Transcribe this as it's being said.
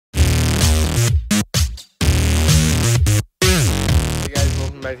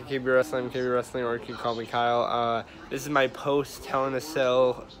welcome back to KB Wrestling. I'm KB Wrestling, or you can call me Kyle. This is my post Hell in a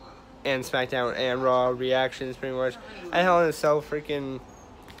Cell and SmackDown and Raw reactions, pretty much. At Hell in a Cell, freaking.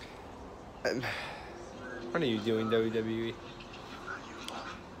 What are you doing, WWE?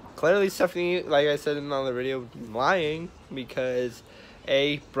 Clearly, Stephanie, like I said in another video, lying because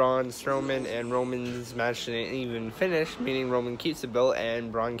Braun Strowman and Roman's match didn't even finish, meaning Roman keeps the belt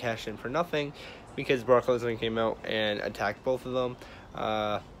and Braun cashed in for nothing because Brock Lesnar came out and attacked both of them.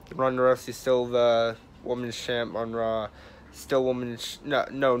 Ronda Rousey still the women's champ on Raw, still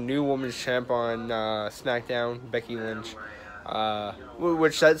new women's champ on SmackDown, Becky Lynch.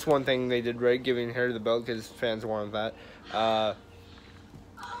 Which that's one thing they did right, giving her the belt because fans wanted that.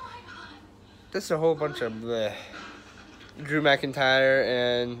 Just a whole bunch of bleh. Drew McIntyre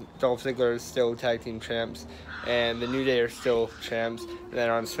and Dolph Ziggler are still tag team champs, and the New Day are still champs. And then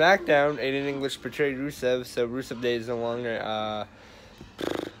on SmackDown, Aiden English betrayed Rusev, so Rusev Day is no longer.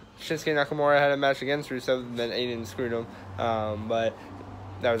 Shinsuke Nakamura had a match against Rusev, then Aiden screwed him, but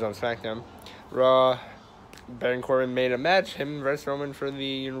that was on SmackDown. Raw, Baron Corbin made a match, him versus Roman for the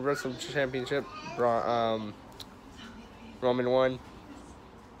Universal Championship. Roman won.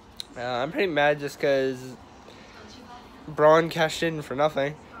 I'm pretty mad just because Braun cashed in for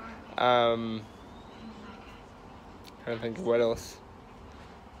nothing. Trying to think of what else.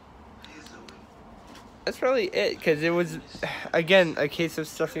 That's really it, because it was, again, a case of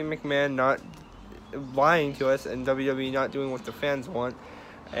Stephanie McMahon not lying to us and WWE not doing what the fans want.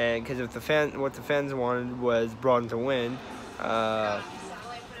 And because what the fans wanted was Braun to win,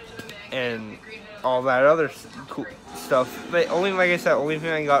 and all that other cool stuff. But only, like I said, only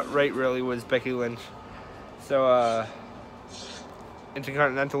thing I got right really was Becky Lynch. So,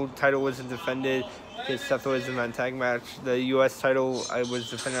 Intercontinental title wasn't defended because Seth was in that tag match. The U.S. title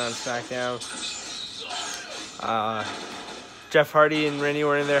was defended on SmackDown. Jeff Hardy and Randy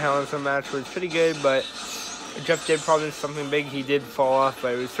Orton in their Hell in a Cell match was pretty good, but Jeff did promise something big. He did fall off,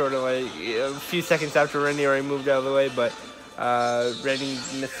 but it was sort of like a few seconds after Randy Orton moved out of the way, but Randy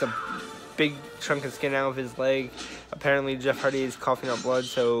missed a big chunk of skin out of his leg. Apparently Jeff Hardy is coughing up blood,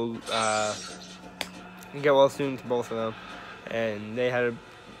 so get well soon to both of them. And they had a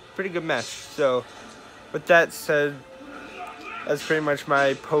pretty good match. So with that said, that's pretty much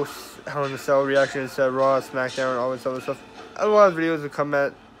my post Hell in a Cell reactions to Raw, SmackDown, all this other stuff. A lot of videos will come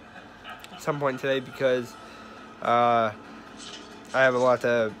at some point today because I have a lot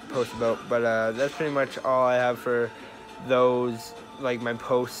to post about. But that's pretty much all I have for those, like my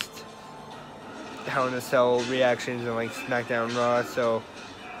post Hell in a Cell reactions and like SmackDown, Raw. So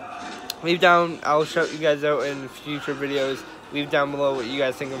leave down, I'll shout you guys out in future videos. Leave down below what you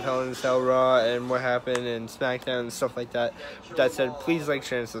guys think of Hell in a Cell, Raw, and what happened in SmackDown and stuff like that. With that said, please like,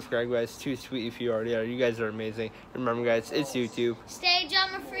 share, and subscribe, guys. Too sweet if you already are. You guys are amazing. Remember, guys, it's YouTube. Stay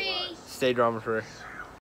drama free. Stay drama free.